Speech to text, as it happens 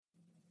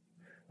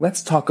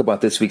Let's talk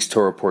about this week's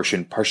Torah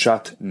portion,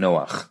 Parshat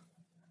Noach.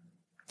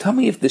 Tell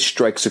me if this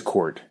strikes a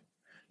chord.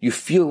 You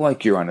feel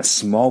like you're on a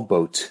small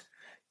boat,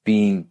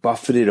 being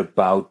buffeted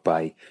about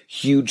by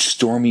huge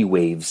stormy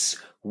waves,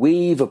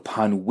 wave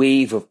upon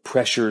wave of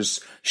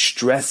pressures,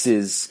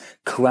 stresses,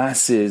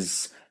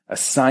 classes,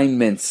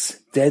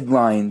 assignments,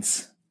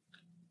 deadlines,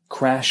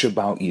 crash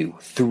about you,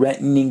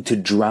 threatening to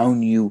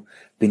drown you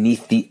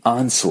beneath the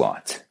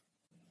onslaught.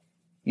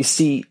 You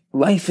see,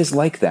 life is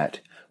like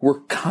that.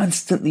 We're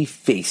constantly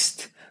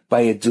faced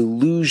by a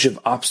deluge of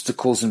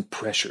obstacles and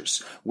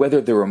pressures,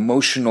 whether they're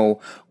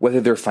emotional,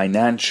 whether they're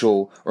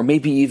financial, or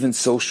maybe even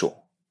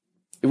social.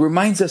 It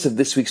reminds us of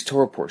this week's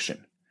Torah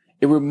portion.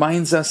 It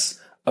reminds us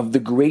of the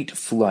great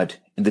flood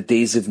in the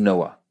days of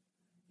Noah.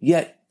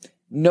 Yet,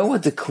 Noah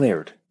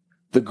declared,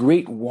 the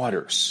great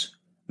waters,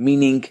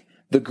 meaning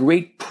the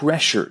great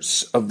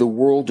pressures of the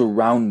world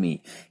around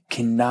me,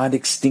 cannot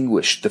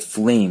extinguish the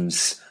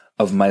flames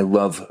of my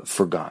love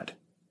for God.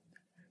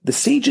 The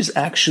sages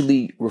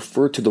actually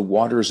refer to the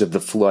waters of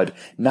the flood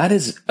not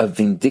as a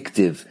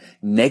vindictive,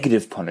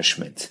 negative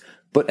punishment,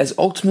 but as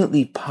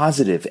ultimately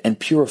positive and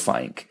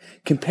purifying,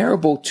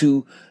 comparable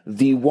to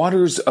the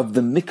waters of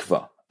the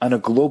mikvah on a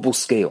global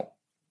scale.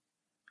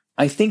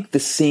 I think the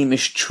same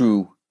is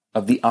true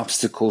of the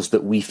obstacles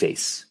that we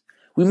face.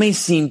 We may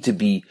seem to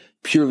be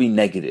purely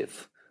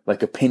negative,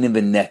 like a pain in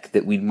the neck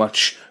that we'd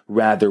much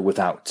rather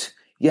without.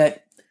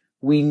 Yet,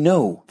 we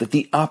know that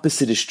the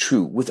opposite is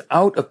true.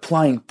 Without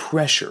applying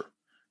pressure,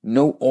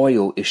 no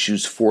oil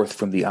issues forth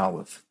from the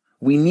olive.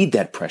 We need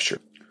that pressure.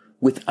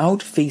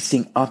 Without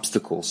facing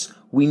obstacles,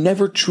 we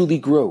never truly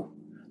grow.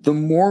 The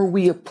more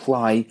we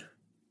apply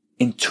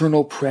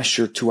internal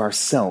pressure to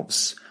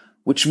ourselves,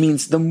 which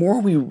means the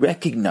more we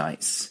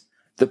recognize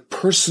the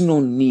personal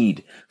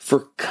need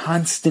for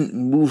constant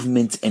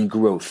movement and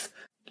growth,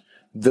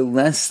 the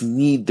less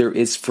need there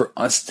is for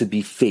us to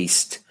be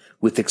faced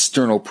with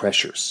external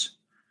pressures.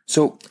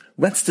 So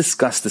let's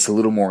discuss this a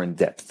little more in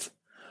depth.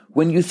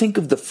 When you think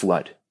of the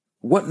flood,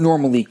 what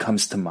normally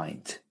comes to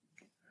mind?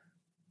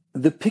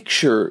 The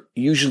picture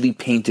usually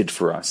painted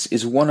for us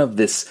is one of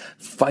this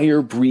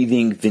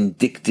fire-breathing,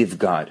 vindictive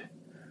God,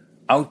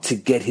 out to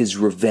get his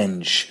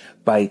revenge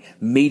by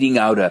meting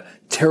out a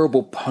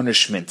terrible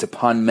punishment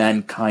upon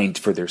mankind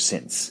for their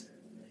sins.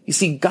 You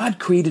see, God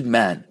created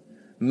man.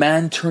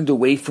 Man turned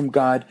away from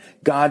God.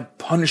 God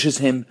punishes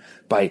him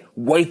by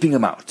wiping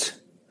him out.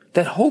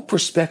 That whole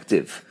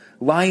perspective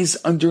lies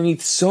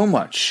underneath so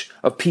much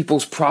of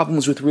people's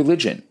problems with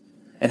religion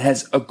and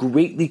has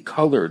greatly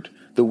colored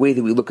the way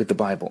that we look at the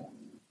Bible.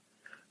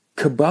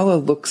 Kabbalah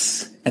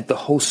looks at the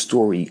whole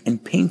story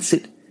and paints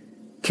it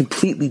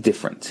completely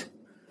different.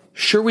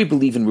 Sure, we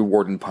believe in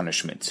reward and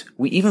punishment.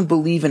 We even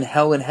believe in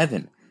hell and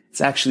heaven.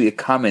 It's actually a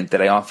comment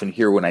that I often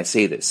hear when I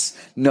say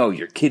this. No,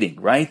 you're kidding,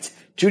 right?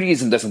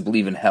 Judaism doesn't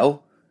believe in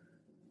hell.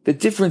 The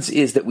difference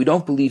is that we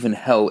don't believe in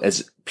hell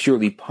as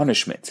purely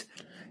punishment.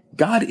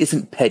 God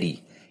isn't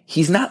petty.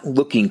 He's not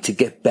looking to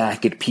get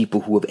back at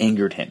people who have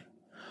angered him.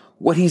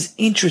 What he's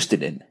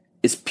interested in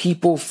is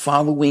people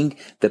following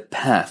the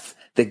path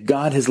that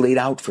God has laid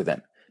out for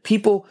them.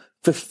 People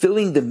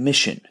fulfilling the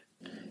mission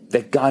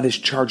that God has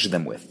charged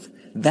them with.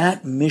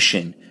 That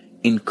mission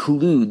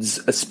includes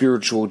a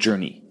spiritual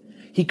journey.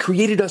 He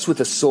created us with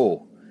a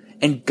soul,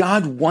 and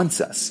God wants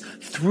us,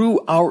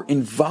 through our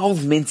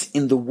involvement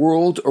in the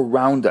world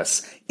around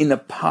us in a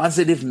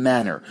positive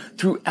manner,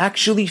 through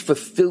actually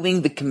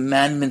fulfilling the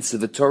commandments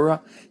of the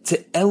Torah,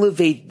 to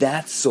elevate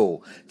that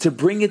soul, to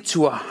bring it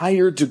to a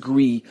higher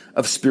degree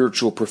of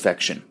spiritual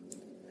perfection.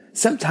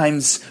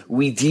 Sometimes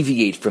we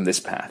deviate from this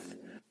path.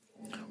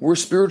 We're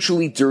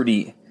spiritually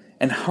dirty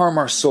and harm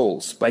our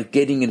souls by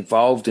getting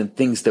involved in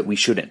things that we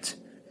shouldn't,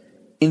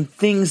 in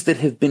things that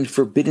have been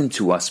forbidden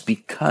to us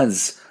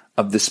because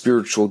of the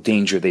spiritual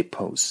danger they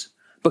pose.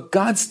 But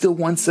God still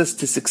wants us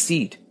to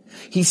succeed.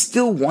 He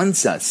still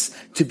wants us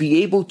to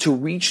be able to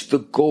reach the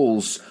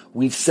goals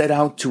we've set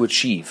out to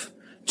achieve,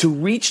 to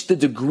reach the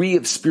degree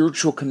of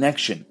spiritual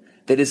connection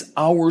that is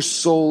our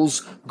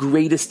soul's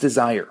greatest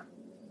desire.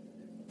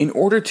 In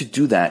order to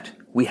do that,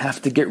 we have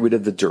to get rid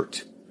of the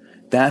dirt.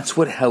 That's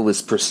what hell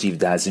is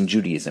perceived as in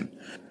Judaism.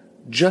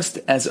 Just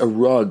as a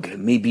rug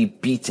may be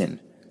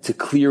beaten to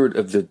clear it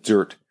of the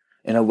dirt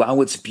and allow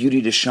its beauty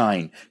to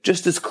shine,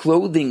 just as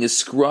clothing is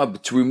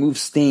scrubbed to remove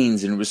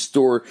stains and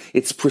restore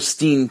its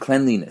pristine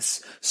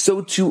cleanliness,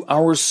 so too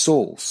our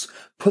souls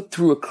put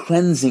through a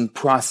cleansing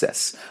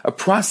process, a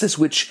process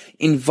which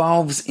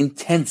involves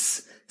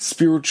intense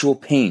spiritual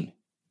pain,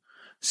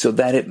 so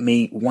that it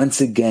may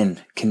once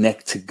again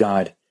connect to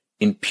God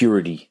in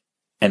purity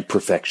and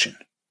perfection.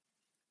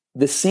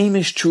 The same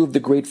is true of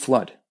the great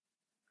flood.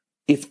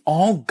 If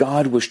all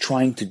God was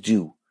trying to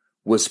do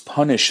was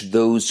punish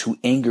those who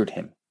angered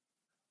him,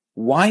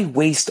 why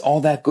waste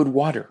all that good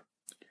water?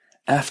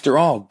 After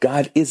all,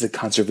 God is a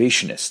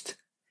conservationist.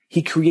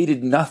 He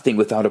created nothing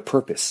without a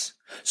purpose.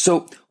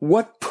 So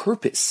what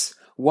purpose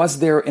was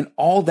there in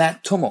all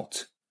that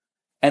tumult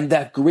and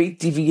that great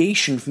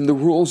deviation from the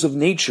rules of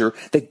nature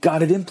that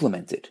God had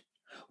implemented?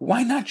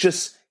 Why not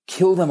just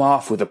kill them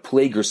off with a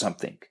plague or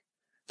something.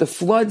 The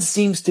flood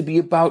seems to be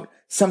about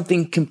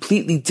something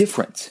completely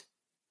different.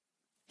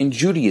 In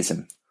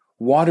Judaism,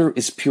 water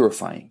is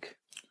purifying.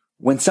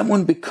 When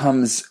someone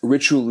becomes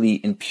ritually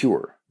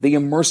impure, they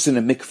immerse in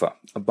a mikvah,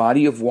 a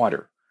body of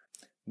water.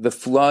 The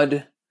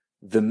flood,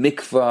 the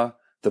mikvah,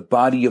 the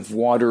body of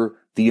water,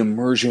 the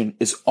immersion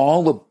is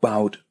all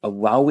about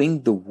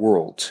allowing the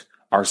world,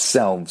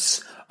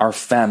 ourselves, our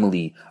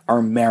family,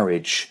 our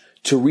marriage,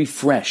 to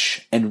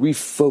refresh and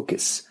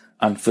refocus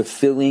on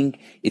fulfilling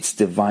its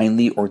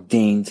divinely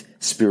ordained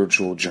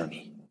spiritual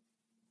journey.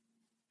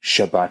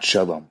 Shabbat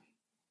Shalom.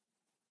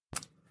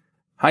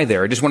 Hi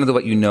there. I just wanted to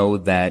let you know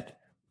that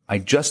I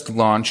just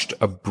launched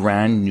a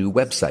brand new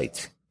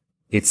website.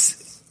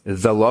 It's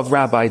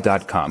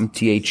theloverabbi.com,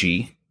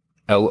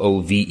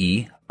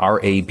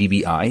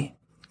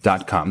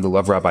 TheLoverabbi.com,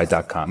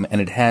 theloverabbi.com,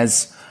 and it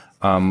has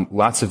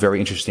lots of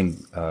very interesting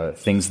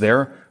things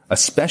there.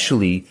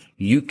 Especially,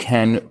 you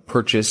can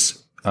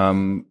purchase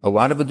a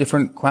lot of the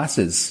different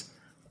classes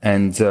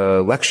and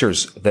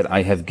lectures that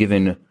I have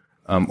given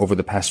over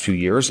the past few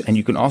years, and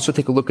you can also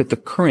take a look at the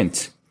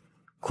current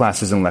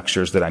classes and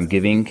lectures that I'm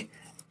giving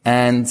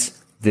and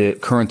the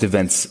current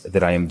events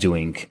that I am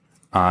doing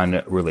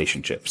on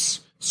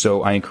relationships.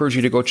 So I encourage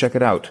you to go check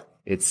it out.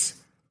 It's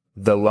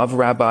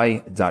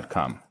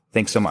theloverabbi.com.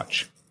 Thanks so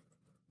much.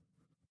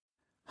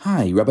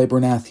 Hi, Rabbi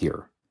Bernath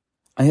here.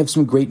 I have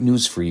some great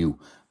news for you.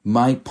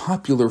 My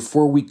popular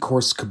 4-week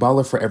course,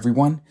 Kabbalah for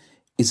Everyone,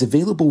 is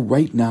available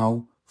right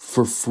now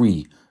for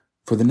free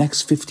for the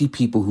next 50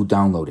 people who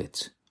download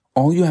it.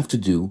 All you have to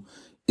do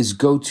is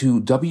go to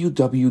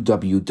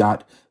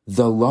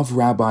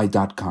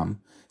www.theloverabbi.com,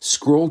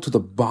 scroll to the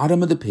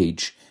bottom of the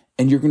page,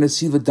 and you're going to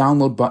see the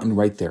download button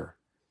right there.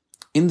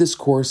 In this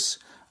course,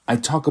 I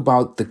talk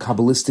about the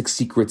Kabbalistic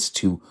secrets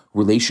to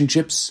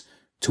relationships,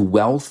 to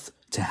wealth,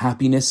 to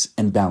happiness,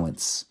 and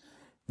balance.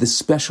 This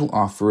special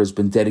offer has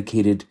been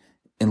dedicated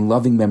in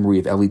loving memory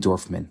of Ellie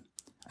Dorfman.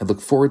 I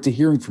look forward to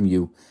hearing from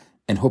you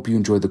and hope you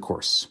enjoy the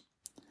course.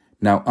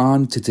 Now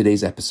on to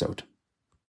today's episode.